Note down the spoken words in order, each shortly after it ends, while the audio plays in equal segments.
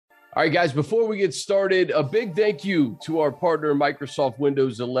All right, guys, before we get started, a big thank you to our partner, Microsoft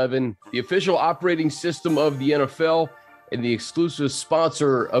Windows 11, the official operating system of the NFL and the exclusive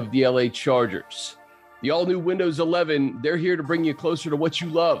sponsor of the LA Chargers. The all-new Windows 11, they're here to bring you closer to what you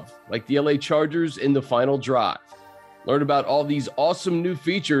love, like the LA Chargers in the final drive. Learn about all these awesome new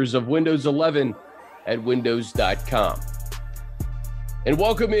features of Windows 11 at windows.com. And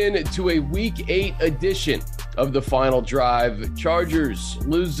welcome in to a Week 8 edition of the final drive. Chargers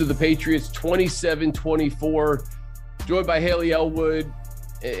lose to the Patriots 27-24. Joined by Haley Elwood.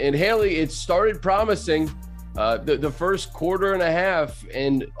 And Haley, it started promising the first quarter and a half,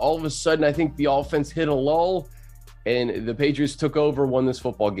 and all of a sudden I think the offense hit a lull and the Patriots took over, won this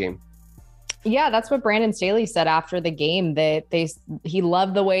football game. Yeah, that's what Brandon Staley said after the game, that he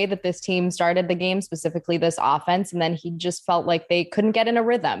loved the way that this team started the game, specifically this offense. And then he just felt like they couldn't get in a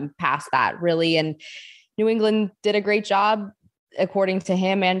rhythm past that, really. And New England did a great job, according to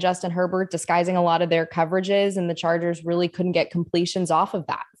him and Justin Herbert, disguising a lot of their coverages. And the Chargers really couldn't get completions off of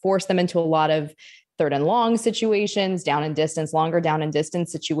that, forced them into a lot of third and long situations, down and distance, longer down and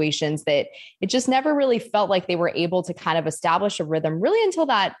distance situations, that it just never really felt like they were able to kind of establish a rhythm really until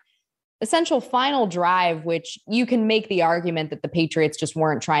that essential final drive, which you can make the argument that the Patriots just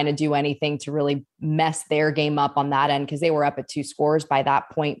weren't trying to do anything to really mess their game up on that end, because they were up at 2 scores by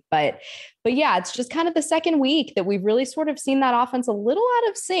that point. But yeah, it's just kind of the second week that we've really sort of seen that offense a little out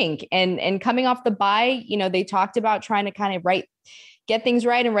of sync, and coming off the bye, they talked about trying to kind of get things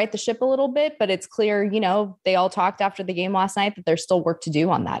right and right the ship a little bit, but it's clear, they all talked after the game last night that there's still work to do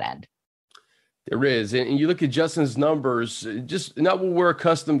on that end. There is. And you look at Justin's numbers, just not what we're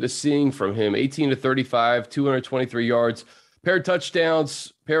accustomed to seeing from him. 18 to 35, 223 yards, pair of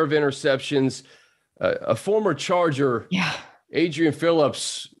touchdowns, pair of interceptions. A former Charger, Adrian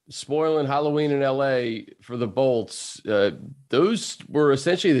Phillips, spoiling Halloween in LA for the Bolts. Those were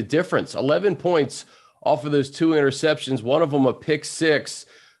essentially the difference. 11 points off of those 2 interceptions, one of them a pick 6.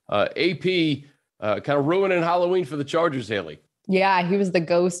 AP kind of ruining Halloween for the Chargers, Haley. Yeah, he was the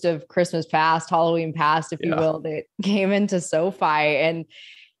ghost of Christmas past, Halloween past, if you will, that came into SoFi. And,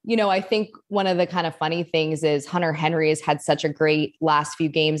 I think one of the kind of funny things is Hunter Henry has had such a great last few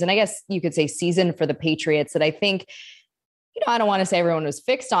games, and I guess you could say season for the Patriots, that I think, I don't want to say everyone was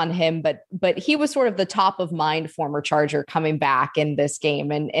fixed on him, but he was sort of the top of mind former Charger coming back in this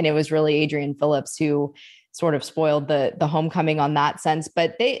game. And it was really Adrian Phillips who sort of spoiled the homecoming on that sense.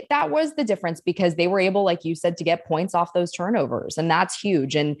 But that was the difference, because they were able, like you said, to get points off those turnovers. And that's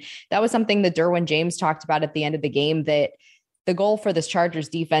huge. And that was something that Derwin James talked about at the end of the game, that the goal for this Chargers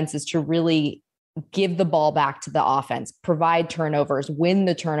defense is to really give the ball back to the offense, provide turnovers, win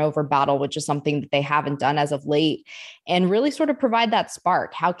the turnover battle, which is something that they haven't done as of late, and really sort of provide that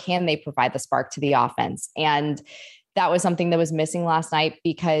spark. How can they provide the spark to the offense? And that was something that was missing last night,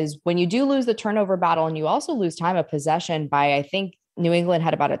 because when you do lose the turnover battle and you also lose time of possession by, I think New England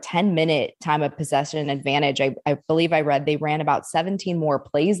had about a 10-minute time of possession advantage. I believe I read they ran about 17 more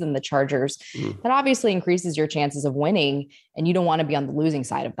plays than the Chargers. That obviously increases your chances of winning, and you don't want to be on the losing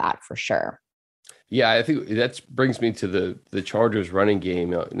side of that for sure. Yeah, I think that brings me to the Chargers running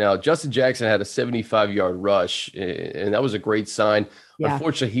game. Now, Justin Jackson had a 75-yard rush, and that was a great sign. Yeah.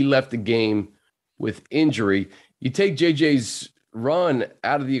 Unfortunately, he left the game with injury. You take JJ's run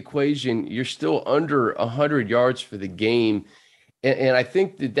out of the equation, you're still under 100 yards for the game. And I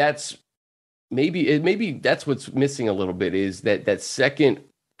think that's maybe that's what's missing a little bit, is that second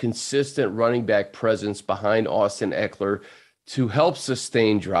consistent running back presence behind Austin Ekeler to help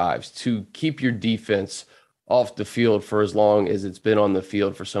sustain drives, to keep your defense off the field for as long as it's been on the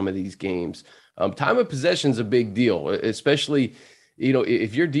field for some of these games. Time of possession is a big deal, especially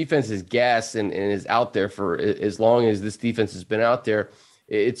if your defense is gassed and is out there for as long as this defense has been out there,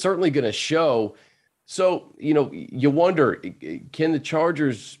 it's certainly going to show. So, you wonder, can the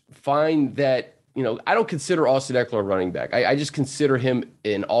Chargers find that, I don't consider Austin Ekeler a running back. I just consider him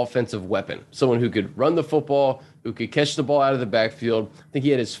an offensive weapon, someone who could run the football, who could catch the ball out of the backfield. I think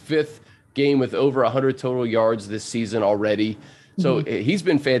he had his 5th game with over 100 total yards this season already. So he's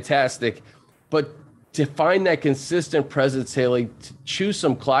been fantastic. But to find that consistent presence, Haley, to choose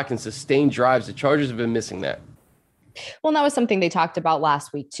some clock and sustain drives, the Chargers have been missing that. Well, and that was something they talked about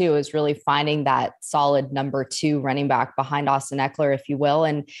last week too, is really finding that solid number 2 running back behind Austin Ekeler, if you will.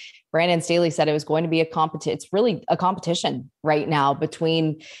 And Brandon Staley said it was going to be it's really a competition right now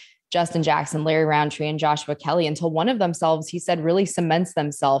between Justin Jackson, Larry Roundtree, and Joshua Kelly, until one of themselves, he said, really cements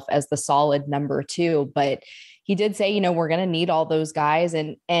themselves as the solid number 2. But he did say, we're going to need all those guys,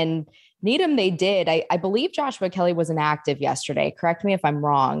 and need them they did. I believe Joshua Kelly was inactive yesterday. Correct me if I'm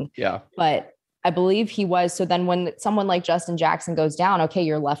wrong. Yeah. But I believe he was. So then when someone like Justin Jackson goes down, okay,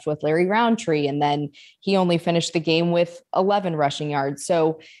 you're left with Larry Roundtree. And then he only finished the game with 11 rushing yards.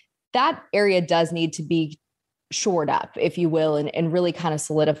 So that area does need to be shored up, if you will, and really kind of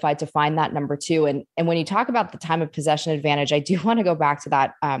solidified to find that number two. And when you talk about the time of possession advantage, I do want to go back to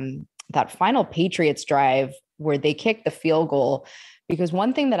that final Patriots drive where they kicked the field goal, because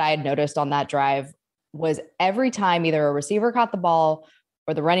one thing that I had noticed on that drive was every time either a receiver caught the ball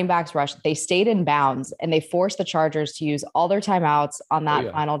or the running backs rushed, they stayed in bounds and they forced the Chargers to use all their timeouts on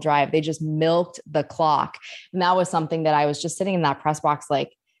that final drive. They just milked the clock. And that was something that I was just sitting in that press box,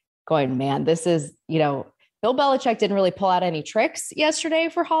 like going, man, this is, Bill Belichick didn't really pull out any tricks yesterday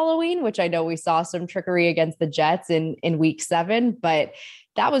for Halloween, which I know we saw some trickery against the Jets in week 7, but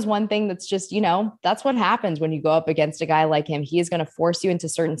that was one thing that's just, that's what happens when you go up against a guy like him. He is going to force you into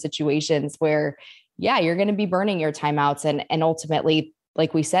certain situations where, you're going to be burning your timeouts. And ultimately,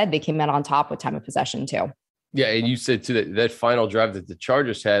 like we said, they came out on top with time of possession too. Yeah. And you said to that final drive that the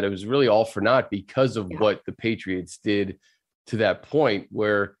Chargers had, it was really all for naught because of what the Patriots did to that point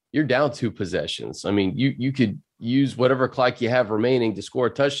where you're down 2 possessions. I mean, you could use whatever clock you have remaining to score a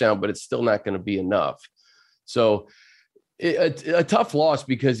touchdown, but it's still not going to be enough. So a tough loss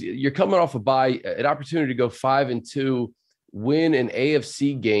because you're coming off a bye, an opportunity to go 5-2, win an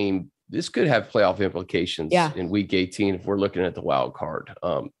AFC game. This could have playoff implications in week 18 if we're looking at the wild card.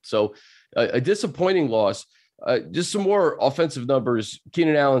 So a disappointing loss. Just some more offensive numbers.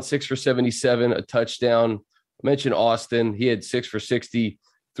 Keenan Allen, 6 for 77, a touchdown. I mentioned Austin. He had 6 for 60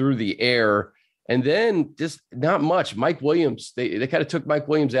 through the air. And then just not much. Mike Williams, they kind of took Mike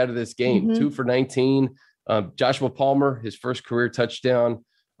Williams out of this game, 2 for 19. Joshua Palmer, his first career touchdown,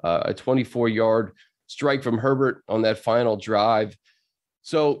 a 24-yard strike from Herbert on that final drive.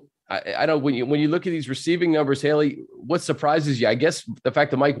 So I don't, when you look at these receiving numbers, Haley, what surprises you? I guess the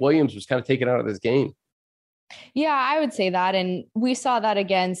fact that Mike Williams was kind of taken out of this game. Yeah, I would say that. And we saw that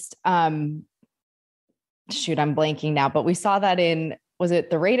against, I'm blanking now, but we saw that was it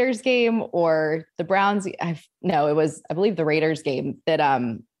the Raiders game or the Browns? No, it was, I believe, the Raiders game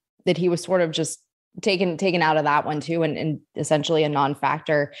that he was sort of just taken out of that one too. And essentially a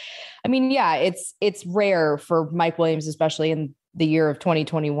non-factor. I mean, yeah, it's rare for Mike Williams, especially in the year of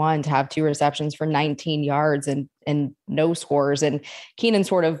 2021, to have 2 receptions for 19 yards and no scores. And Keenan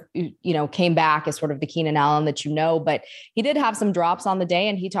sort of, came back as sort of the Keenan Allen that but he did have some drops on the day.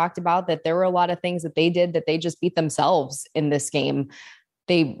 And he talked about that there were a lot of things that they did that they just beat themselves in this game.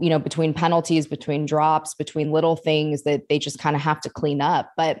 They, between penalties, between drops, between little things that they just kind of have to clean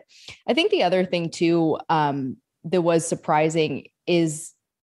up. But I think the other thing too, that was surprising is,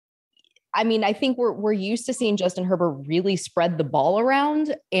 I think we're used to seeing Justin Herbert really spread the ball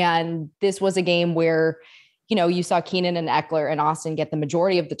around. And this was a game where, you saw Keenan and Eckler and Austin get the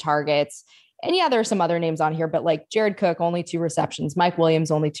majority of the targets. And yeah, there are some other names on here, but like Jared Cook, only 2 receptions, Mike Williams,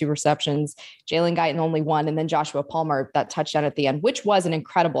 only 2 receptions, Jalen Guyton, only 1. And then Joshua Palmer, that touchdown at the end, which was an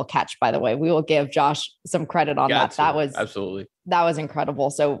incredible catch, by the way. We will give Josh some credit on that. That was absolutely, that was incredible.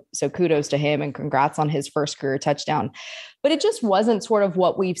 So kudos to him and congrats on his first career touchdown. But it just wasn't sort of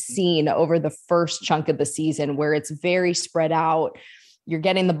what we've seen over the first chunk of the season where it's very spread out. You're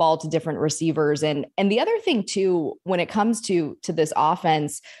getting the ball to different receivers. And the other thing too, when it comes to this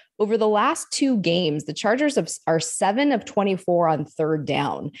offense, over the last 2 games, the Chargers are 7 of 24 on 3rd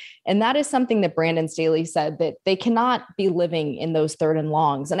down. And that is something that Brandon Staley said that they cannot be living in those 3rd and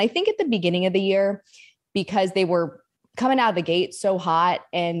longs. And I think at the beginning of the year, because they were coming out of the gate so hot.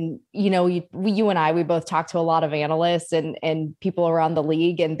 And, you and I, we both talked to a lot of analysts and people around the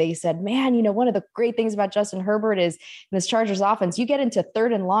league. And they said, man, one of the great things about Justin Herbert is in this Chargers offense, you get into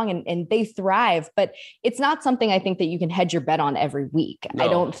 3rd and long and they thrive, but it's not something I think that you can hedge your bet on every week. I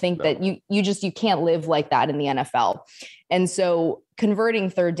don't think that you can't live like that in the NFL. And so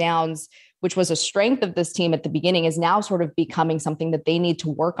converting 3rd downs, which was a strength of this team at the beginning, is now sort of becoming something that they need to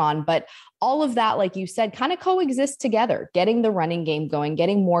work on. But all of that, like you said, kind of coexist together, getting the running game going,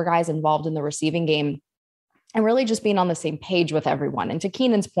 getting more guys involved in the receiving game, and really just being on the same page with everyone. And to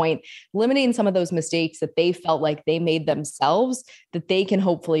Keenan's point, limiting some of those mistakes that they felt like they made themselves, that they can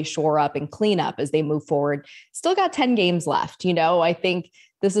hopefully shore up and clean up as they move forward. Still got 10 games left. I think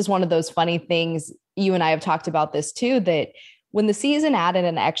this is one of those funny things. You and I have talked about this too, that when the season added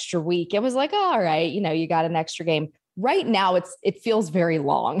an extra week, it was like, oh, all right, you got an extra game. Right now, it feels very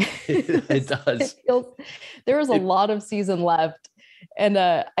long. It does. There is a lot of season left. And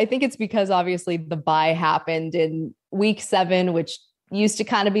I think it's because obviously the bye happened in week 7, which used to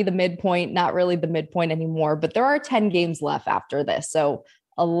kind of be the midpoint, not really the midpoint anymore, but there are 10 games left after this. So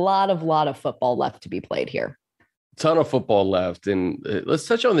a lot of football left to be played here. ton of football left. And let's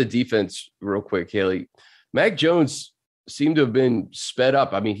touch on the defense real quick, Haley. Mac Jones seemed to have been sped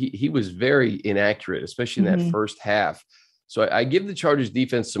up. I mean, he was very inaccurate, especially in that first half. So I give the Chargers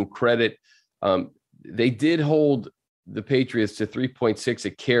defense some credit. They did hold the Patriots to 3.6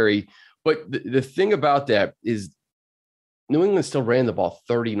 a carry. But the thing about that is New England still ran the ball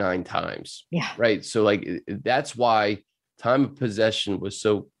 39 times. Yeah. Right. So like, that's why time of possession was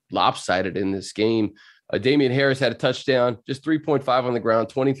so lopsided in this game. Damian Harris had a touchdown, just 3.5 on the ground,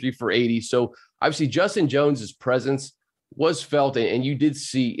 23 for 80. So obviously Justin Jones's presence was felt, and you did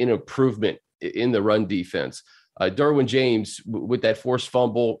see an improvement in the run defense. Derwin James, with that forced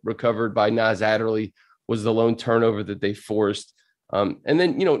fumble recovered by Nas Adderley, was the lone turnover that they forced. And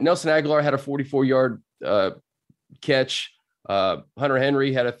then, Nelson Aguilar had a 44-yard catch. Hunter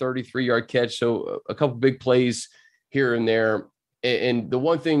Henry had a 33-yard catch. So a couple big plays here and there. And the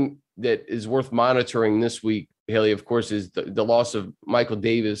one thing that is worth monitoring this week, Haley, of course, is the loss of Michael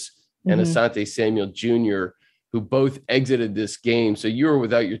Davis and Asante Samuel Jr., who both exited this game. So you were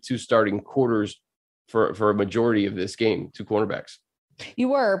without your two starting quarters for a majority of this game, two cornerbacks. You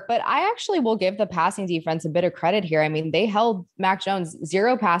were, but I actually will give the passing defense a bit of credit here. I mean, they held Mac Jones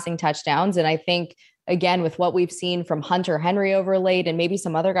 0 passing touchdowns. And I think, again, with what we've seen from Hunter Henry over late and maybe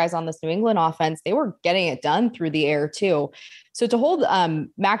some other guys on this New England offense, they were getting it done through the air too. So to hold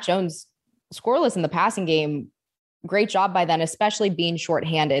Mac Jones scoreless in the passing game, great job by them, especially being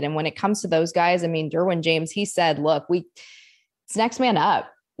shorthanded. And when it comes to those guys, I mean, Derwin James, he said, look, it's next man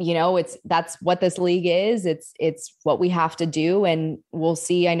up. That's what this league is. It's what we have to do. And we'll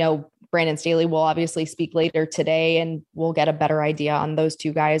see. I know Brandon Staley will obviously speak later today, and we'll get a better idea on those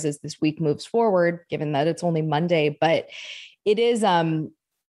two guys as this week moves forward, given that it's only Monday. But it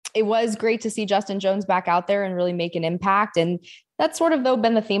was great to see Justin Jones back out there and really make an impact. And that's sort of, though,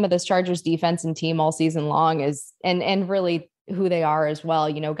 been the theme of this Chargers defense and team all season long is, and really who they are as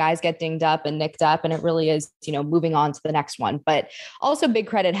well. Guys get dinged up and nicked up, and it really is, moving on to the next one. But also big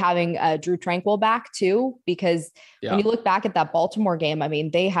credit having Drew Tranquill back too, because when you look back at that Baltimore game, I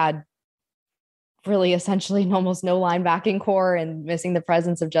mean, they had really essentially almost no linebacking core and missing the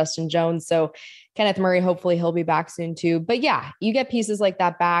presence of Justin Jones. So Kenneth Murray, hopefully he'll be back soon too. But yeah, you get pieces like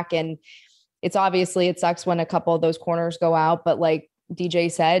that back, and it sucks when a couple of those corners go out, but like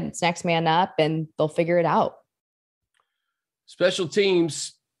DJ said, it's next man up and they'll figure it out. Special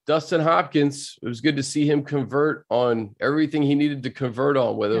teams, Dustin Hopkins, it was good to see him convert on everything he needed to convert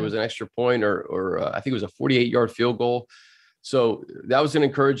on, whether it was an extra point or I think it was a 48-yard field goal. So that was an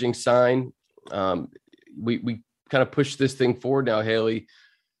encouraging sign. We kind of pushed this thing forward now, Haley.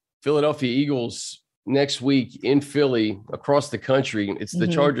 Philadelphia Eagles next week in Philly, across the country. It's the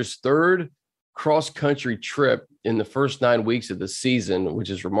Chargers' third cross-country trip in the first 9 weeks of the season, which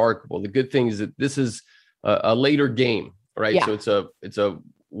is remarkable. The good thing is that this is a later game, right? Yeah. So it's a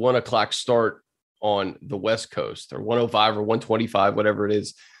 1 o'clock start on the West Coast, or 1:05 or 1:25, whatever it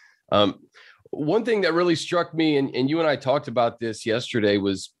is. One thing that really struck me, and you and I talked about this yesterday,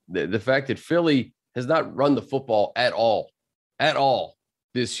 was the fact that Philly has not run the football at all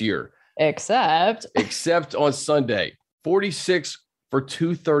this year. Except on Sunday, 46 for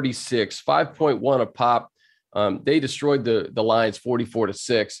 236, 5.1 a pop. They destroyed the Lions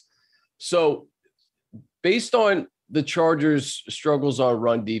 44-6. So based on the Chargers' struggles on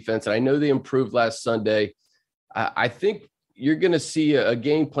run defense, and I know they improved last Sunday, I think you're going to see a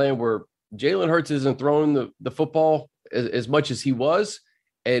game plan where Jalen Hurts isn't throwing the football as much as he was,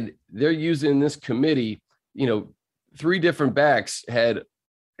 and they're using this committee. 3 different backs had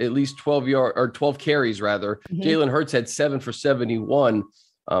at least 12 carries rather. Mm-hmm. Jalen Hurts had 7 for 71.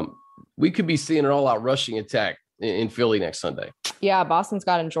 We could be seeing an all-out rushing attack in Philly next Sunday. Yeah, Boston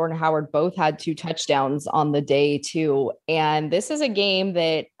Scott and Jordan Howard both had 2 touchdowns on the day too. And this is a game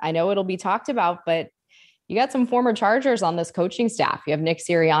that I know it'll be talked about, but you got some former Chargers on this coaching staff. You have Nick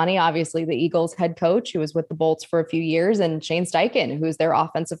Sirianni, obviously the Eagles head coach, who was with the Bolts for a few years, and Shane Steichen, who's their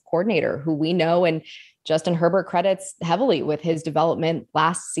offensive coordinator, who we know and Justin Herbert credits heavily with his development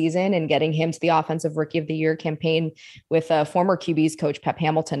last season and getting him to the Offensive Rookie of the Year campaign with former QB's coach Pep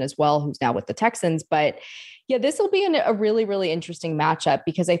Hamilton as well, who's now with the Texans. But yeah, this will be a really, really interesting matchup,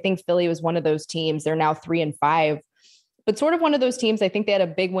 because I think Philly was one of those teams. They're now 3-5, but sort of one of those teams. I think they had a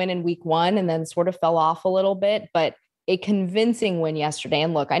big win in week 1 and then sort of fell off a little bit, but a convincing win yesterday.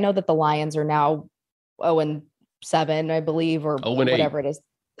 And look, I know that the Lions are now 0-7, I believe, or whatever it is.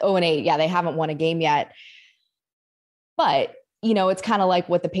 0-8. Yeah, they haven't won a game yet. But, it's kind of like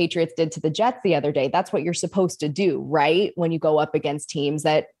what the Patriots did to the Jets the other day. That's what you're supposed to do, right? When you go up against teams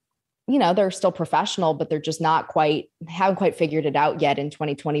that they're still professional, but they're just haven't quite figured it out yet in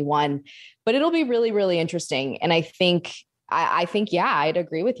 2021. But it'll be really, really interesting. And I think, yeah, I'd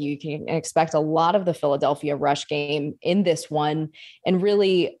agree with you. You can expect a lot of the Philadelphia Rush game in this one. And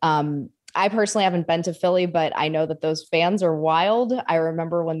really, I personally haven't been to Philly, but I know that those fans are wild. I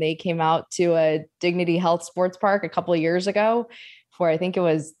remember when they came out to a Dignity Health Sports Park a couple of years ago for, I think it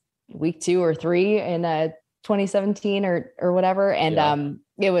was week 2 or 3 in 2017 or whatever. And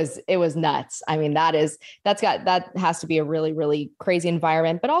it was nuts. I mean, that has to be a really, really crazy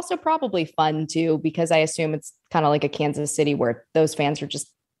environment, but also probably fun too, because I assume it's kind of like a Kansas City where those fans are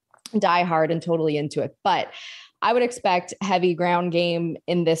just die hard and totally into it. But I would expect heavy ground game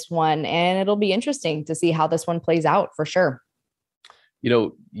in this one, and it'll be interesting to see how this one plays out for sure.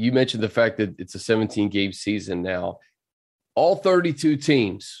 You mentioned the fact that it's a 17-game season now. All 32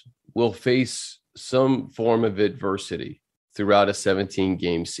 teams will face some form of adversity throughout a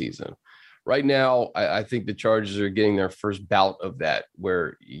 17-game season. Right now, I think the Chargers are getting their first bout of that,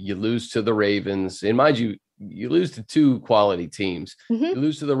 where you lose to the Ravens. And mind you, you lose to 2 quality teams. Mm-hmm. You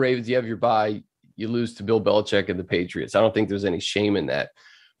lose to the Ravens, you have your bye. You lose to Bill Belichick and the Patriots. I don't think there's any shame in that.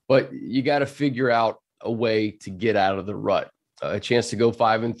 But you got to figure out a way to get out of the rut. A chance to go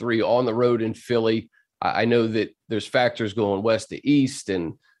 5-3 on the road in Philly. I know that there's factors going west to east,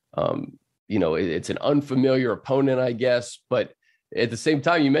 and it's an unfamiliar opponent, I guess. But at the same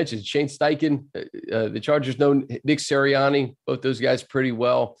time, you mentioned Shane Steichen. The Chargers know Nick Sirianni, both those guys pretty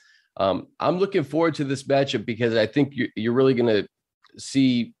well. I'm looking forward to this matchup because I think you're really going to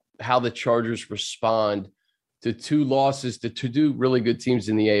see how the Chargers respond to 2 losses to 2 really good teams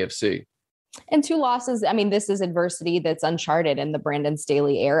in the AFC. And 2 losses. I mean, this is adversity that's uncharted in the Brandon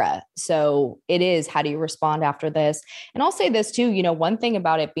Staley era. So it is, how do you respond after this? And I'll say this too, one thing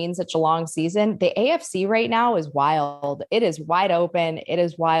about it being such a long season, the AFC right now is wild. It is wide open. It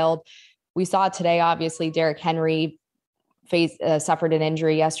is wild. We saw today, obviously, Derrick Henry suffered an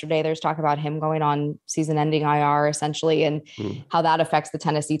injury yesterday. There's talk about him going on season-ending IR essentially, and how that affects the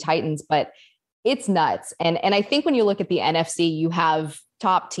Tennessee Titans. But it's nuts. And I think when you look at the NFC, you have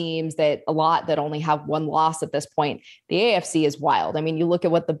top teams that only have 1 loss at this point. The AFC is wild. I mean, you look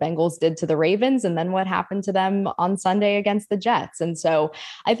at what the Bengals did to the Ravens and then what happened to them on Sunday against the Jets. And so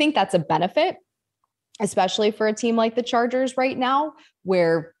I think that's a benefit, especially for a team like the Chargers right now,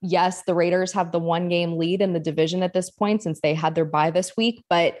 where yes, the Raiders have the 1-game lead in the division at this point since they had their bye this week,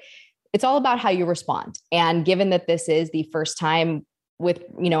 but it's all about how you respond. And given that this is the first time with,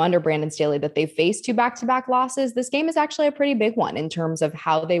 under Brandon Staley that they've faced 2 back-to-back losses, this game is actually a pretty big one in terms of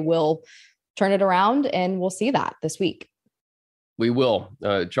how they will turn it around. And we'll see that this week. We will.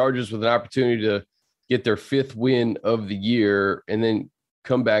 Chargers with an opportunity to get their 5th win of the year and then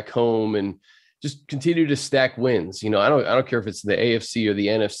come back home and just continue to stack wins. I don't care if it's the AFC or the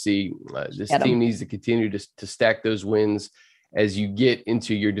NFC. This team needs to continue to stack those wins as you get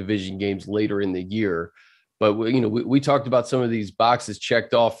into your division games later in the year. But we talked about some of these boxes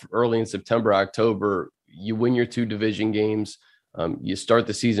checked off early in September, October. You win your 2 division games. You start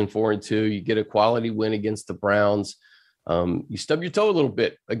the season 4-2. You get a quality win against the Browns. You stub your toe a little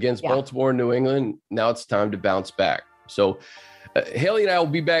bit against Baltimore and New England. Now it's time to bounce back. So Haley and I will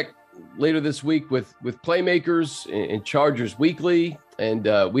be back later this week with Playmakers and Chargers Weekly.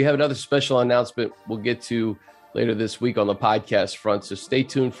 And we have another special announcement we'll get to later this week on the podcast front. So stay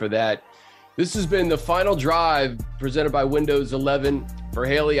tuned for that. This has been The Final Drive presented by Windows 11. For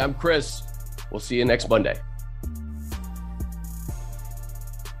Haley, I'm Chris. We'll see you next Monday.